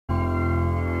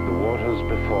waters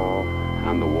before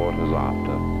and the waters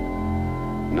after,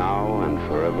 now and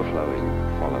forever flowing,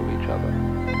 follow each other.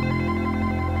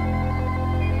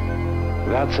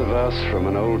 That's a verse from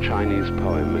an old Chinese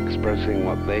poem expressing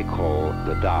what they call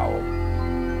the Tao,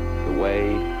 the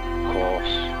way,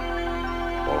 course,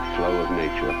 or flow of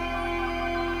nature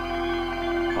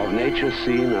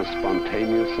seen as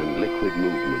spontaneous and liquid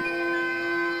movement.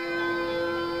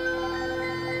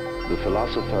 The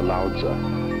philosopher Lao Tzu,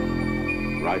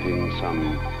 writing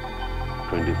some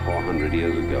 2,400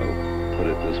 years ago, put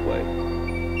it this way: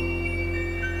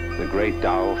 the great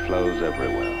Tao flows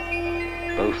everywhere,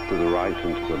 both to the right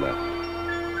and to the left.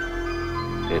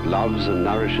 It loves and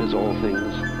nourishes all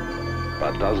things,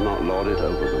 but does not lord it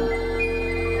over them.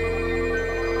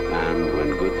 And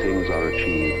when good things are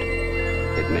achieved,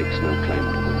 it makes no claim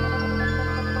to them.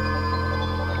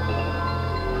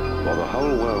 For the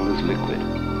whole world is liquid,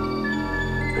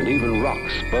 and even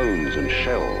rocks, bones, and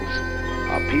shells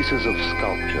are pieces of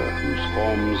sculpture whose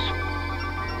forms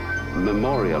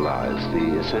memorialize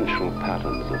the essential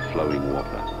patterns of flowing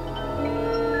water.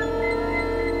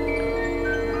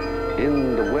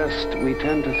 In the West, we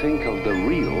tend to think of the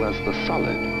real as the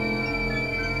solid,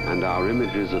 and our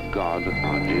images of God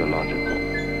are geological.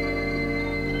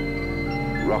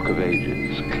 Rock of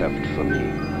Ages, cleft for me.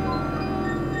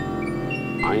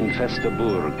 Ein feste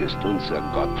Burg ist unser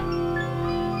Gott.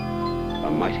 A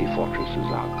mighty fortress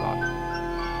is our God.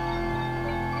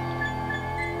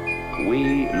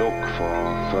 We look for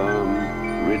firm,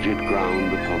 rigid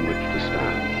ground upon which to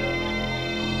stand.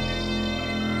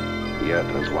 Yet,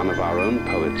 as one of our own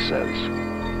poets says,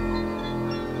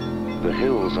 the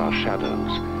hills are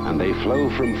shadows, and they flow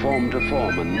from form to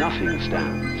form, and nothing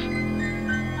stands.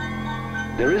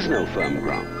 There is no firm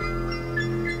ground.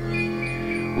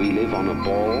 We live on a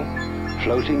ball,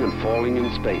 floating and falling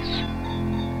in space.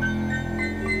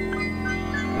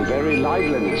 The very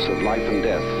liveliness of life and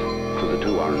death, for the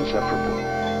two are inseparable,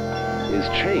 is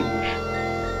change.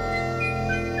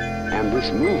 And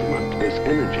this movement, this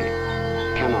energy,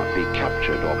 cannot be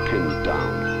captured or pinned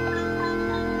down.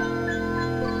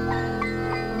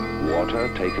 Water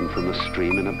taken from a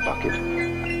stream in a bucket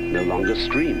no longer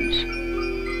streams.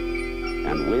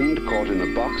 And wind caught in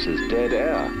a box is dead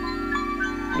air,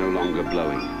 no longer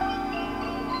blowing.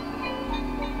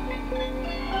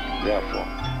 Therefore,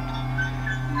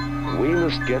 we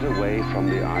must get away from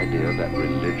the idea that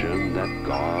religion, that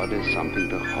God is something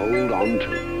to hold on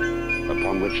to,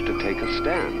 upon which to take a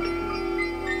stand.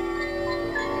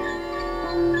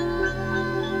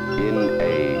 In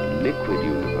a liquid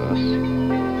universe,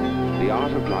 the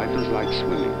art of life is like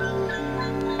swimming,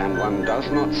 and one does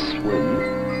not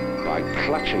swim by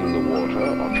clutching the water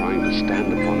or trying to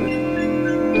stand upon it.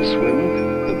 To swim,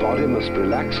 the body must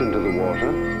relax into the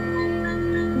water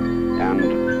and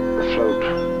float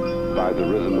by the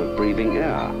rhythm of breathing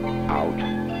air out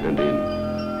and in.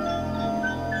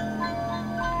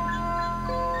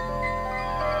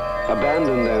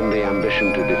 Abandon then the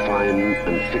ambition to define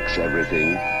and fix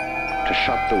everything, to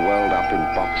shut the world up in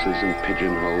boxes and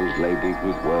pigeonholes labeled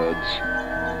with words,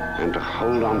 and to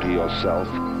hold on to yourself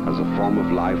as a form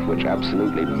of life which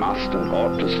absolutely must and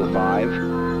ought to survive.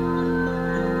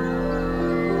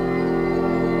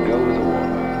 Go with the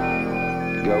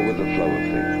water. Go with the flow of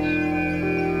things.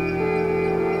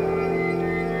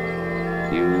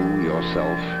 You,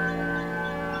 yourself,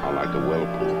 are like a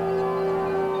whirlpool,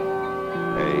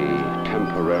 a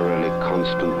temporarily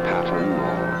constant pattern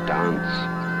or dance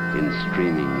in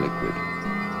streaming liquid.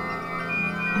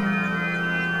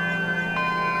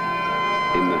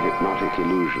 In the hypnotic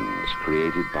illusions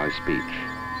created by speech,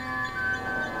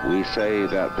 we say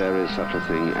that there is such a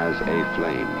thing as a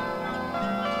flame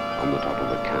on the top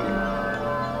of a candle.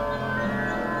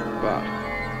 But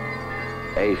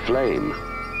a flame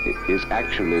is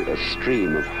actually a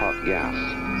stream of hot gas.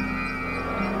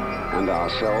 And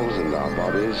ourselves and our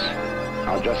bodies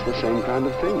are just the same kind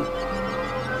of thing.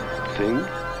 Thing?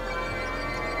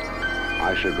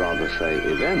 I should rather say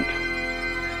event,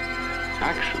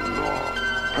 action, or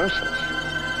process.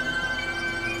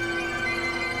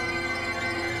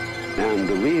 And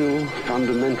the real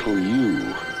fundamental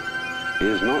you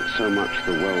is not so much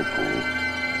the whirlpool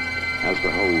as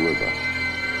the whole river,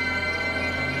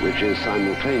 which is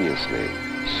simultaneously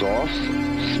source,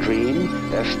 stream,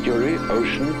 estuary,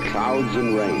 ocean, clouds,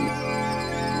 and rain.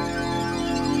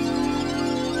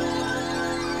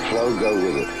 Flow, go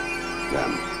with it,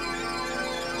 then.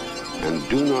 And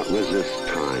do not resist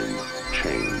time,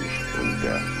 change, and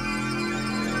death.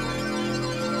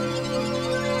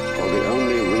 For the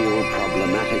only real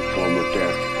problematic form of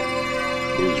death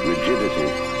is rigidity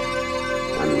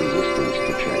and resistance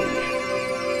to change.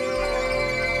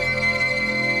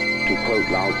 To quote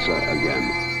Lao Tzu again,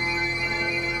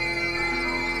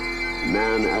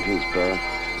 man at his birth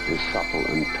is supple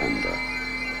and tender,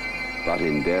 but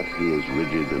in death he is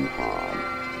rigid and hard.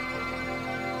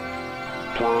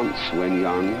 Plants, when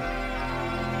young,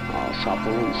 are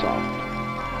supple and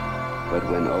soft, but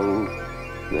when old,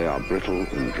 they are brittle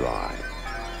and dry.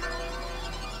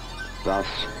 Thus,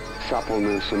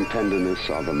 suppleness and tenderness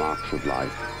are the marks of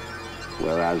life,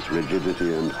 whereas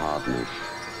rigidity and hardness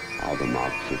are the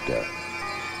marks of death.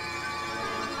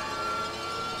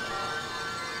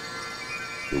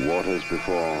 The waters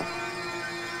before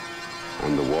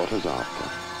and the waters after,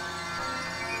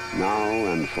 now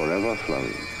and forever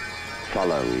flowing,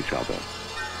 follow each other.